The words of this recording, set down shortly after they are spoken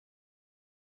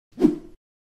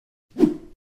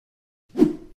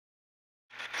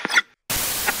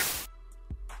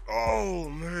Oh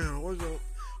man,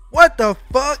 what the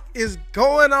fuck is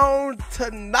going on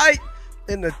tonight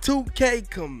in the 2K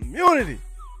community?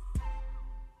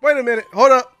 Wait a minute,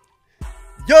 hold up.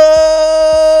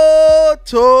 Yo,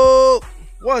 Toad,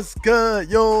 what's good?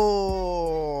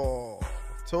 Yo,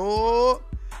 Toad,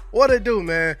 what it do,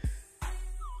 man?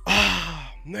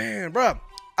 Ah, man, bro,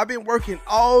 I've been working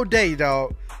all day,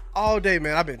 dog. All day,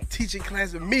 man. I've been teaching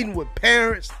classes, meeting with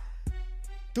parents,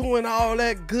 doing all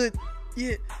that good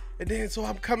shit. And then so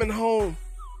I'm coming home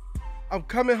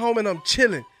and I'm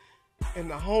chilling. And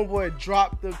the homeboy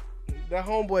dropped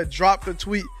the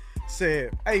tweet,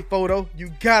 said, "Hey, Photo,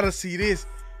 you gotta see this.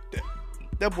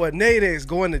 That boy NADEXE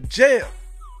going to jail."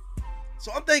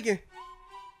 So I'm thinking,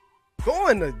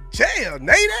 going to jail,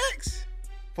 NADEXE?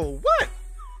 For what?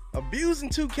 Abusing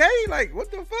 2K? Like,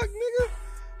 what the fuck, nigga?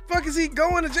 Fuck is he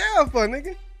going to jail for,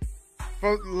 nigga?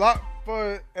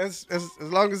 For as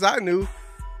long as I knew,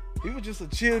 he was just a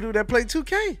chill dude that played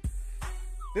 2K.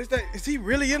 Is he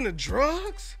really into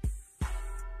drugs?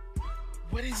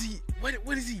 What is he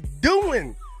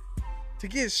doing to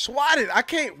get swatted? I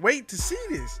can't wait to see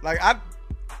this. Like,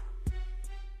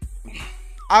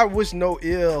 I wish no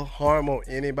ill harm on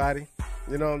anybody.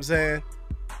 You know what I'm saying?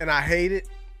 And I hate it.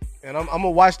 And I'm gonna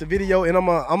watch the video and I'm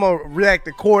gonna react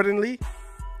accordingly.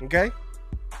 Okay?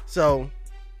 So,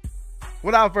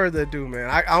 without further ado, man,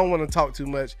 I don't want to talk too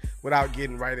much without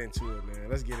getting right into it, man.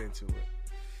 Let's get into it.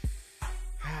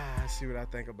 Let's see what I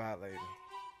think about later.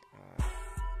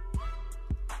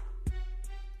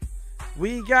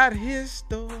 We got his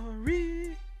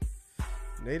story.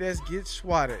 NADEXE gets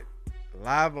swatted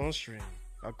live on stream.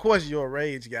 Of course, your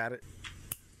rage got it.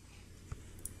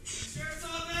 Sheriff's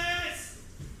office!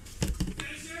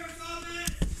 Sheriff's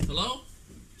office! Hello?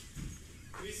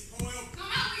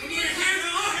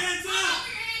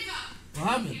 What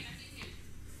happened?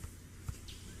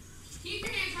 Keep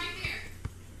your hands right there.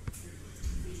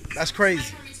 That's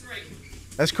crazy.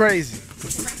 That's crazy.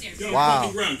 Get on wow. the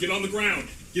fucking ground. Get on the ground.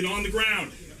 Get on the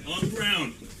ground. On the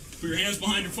ground. Put your hands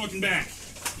behind your fucking back.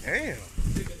 Damn.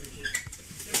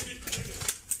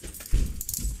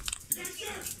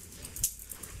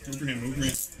 Move your hand. Move your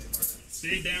hand.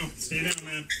 Stay down. Stay down,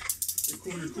 man. You're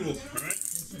cool. You're cool. All right?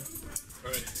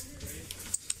 All right.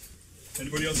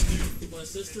 Anybody else? My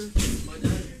sister, my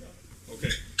dad.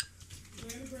 Okay.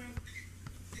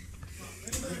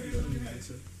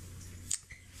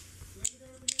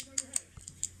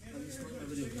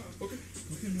 Okay.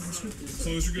 As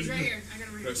long as you're good. Right here. I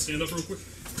gotta read. Right, stand up real quick.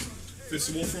 Face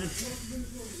the wall for me.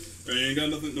 Right, you ain't got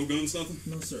nothing? No guns, nothing?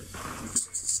 No, sir.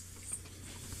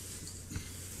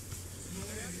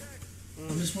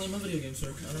 I'm just playing my video game,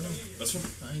 sir. I don't know. That's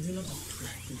fine. I ain't doing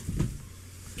nothing.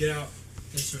 Get out.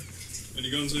 Yes, sir. Any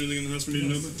guns, anything in the house we need to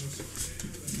know about?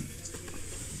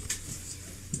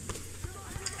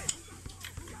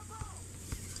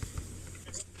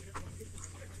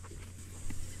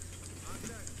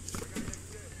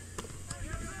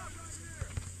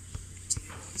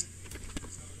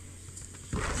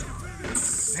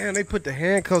 Damn, they put the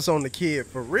handcuffs on the kid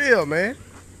for real, man.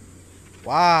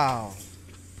 Wow.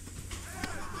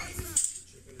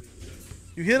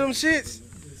 You hear them shits?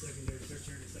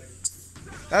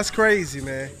 That's crazy,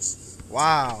 man.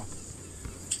 Wow.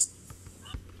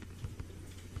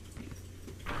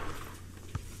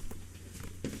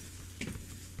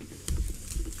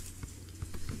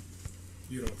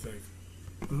 You don't think?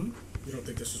 Hmm? You don't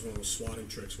think this was one of those swatting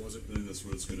tricks, was it? I think that's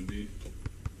what it's going to be.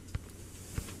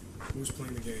 Who was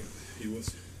playing the game? He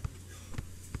was.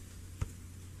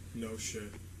 No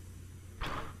shit.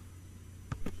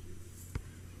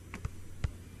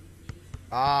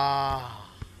 Ah.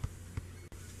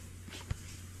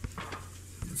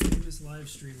 Let's do this live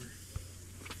streamer.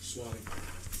 Swatting.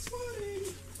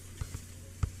 Swatting.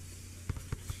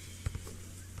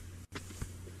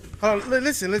 Hold on,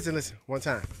 listen. One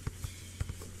time.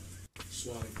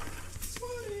 Swatting.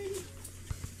 Swatting.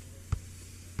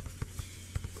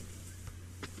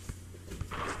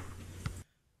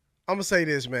 I'm gonna say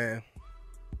this, man.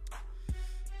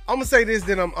 I'm gonna say this,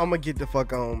 then I'm gonna get the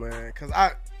fuck on, man. Cause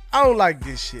I don't like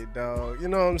this shit, dog. You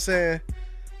know what I'm saying?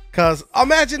 Cause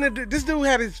imagine if this dude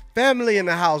had his family in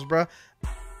the house, bro.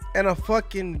 And I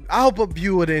hope a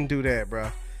viewer didn't do that, bro.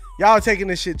 Y'all taking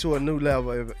this shit to a new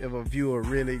level if a viewer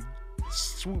really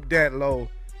swoop that low.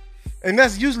 And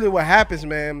that's usually what happens,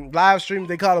 man. Live streams,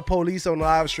 they call the police on the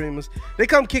live streamers. They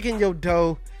come kicking your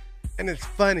door, and it's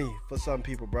funny for some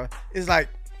people, bro. It's like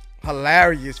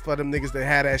hilarious for them niggas that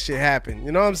had that shit happen.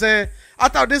 You know what I'm saying? I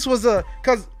thought this was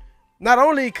cause not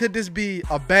only could this be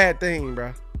a bad thing,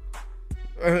 bro.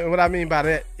 What I mean by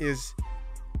that is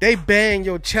they ban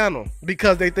your channel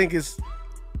because they think it's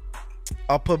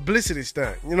a publicity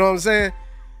stunt. You know what I'm saying?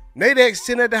 NADEXE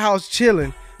sitting at the house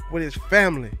chilling with his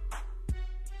family.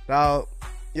 Dog,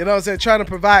 you know what I'm saying? Trying to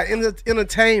provide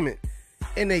entertainment.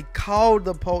 And they called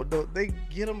they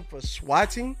get him for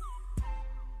swatting.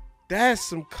 That's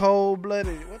some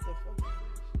cold-blooded. What the fuck is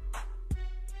this?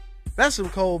 That's some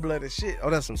cold-blooded shit. Oh,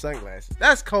 that's some sunglasses.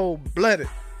 That's cold-blooded.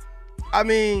 I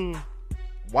mean,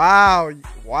 wow,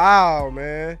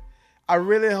 man. I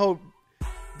really hope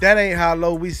that ain't how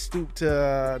low we stoop to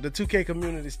the 2K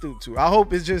community stoop to. I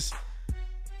hope it's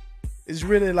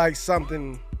really like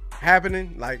something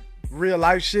happening, like real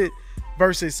life shit,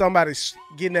 versus somebody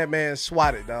getting that man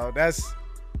swatted, dog. That's,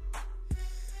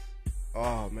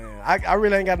 oh man, I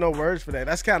really ain't got no words for that.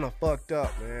 That's kind of fucked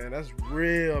up, man. That's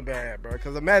real bad, bro.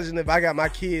 Because imagine if I got my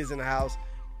kids in the house,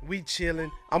 we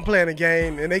chilling, I'm playing a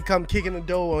game, and they come kicking the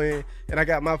door in, and I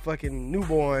got my fucking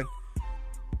newborn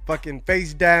fucking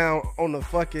face down on the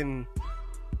fucking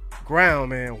ground,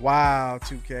 man. Wow,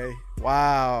 2K.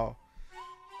 Wow.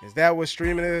 Is that what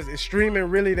streaming is? Is streaming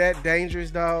really that dangerous,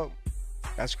 dog?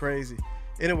 That's crazy.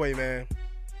 Anyway, man,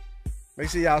 make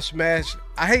sure y'all smash.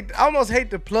 I almost hate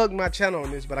to plug my channel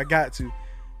on this, but I got to.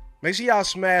 Make sure y'all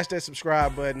smash that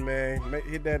subscribe button, man.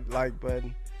 Hit that like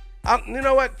button. You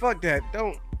know what? Fuck that.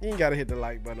 You ain't gotta hit the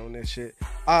like button on this shit.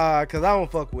 Cause I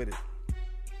don't fuck with it.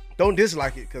 Don't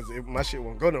dislike it, cause my shit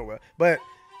won't go nowhere. But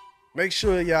make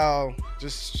sure y'all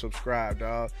just subscribe,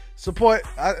 dog. Support.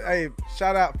 Hey,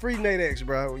 shout out free NADEXE,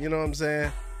 bro. You know what I'm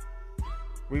saying?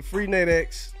 We free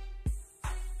NADEXE.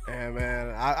 And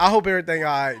man, I hope everything all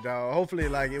right, dog. Hopefully,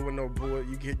 like, it was no bull.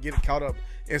 You get caught up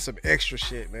in some extra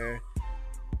shit, man.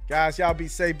 Guys, y'all be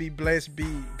safe, be blessed,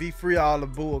 be free of all the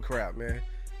bull crap, man.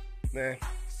 Man,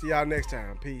 see y'all next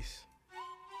time. Peace.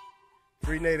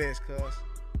 Free NADEXE, cuz.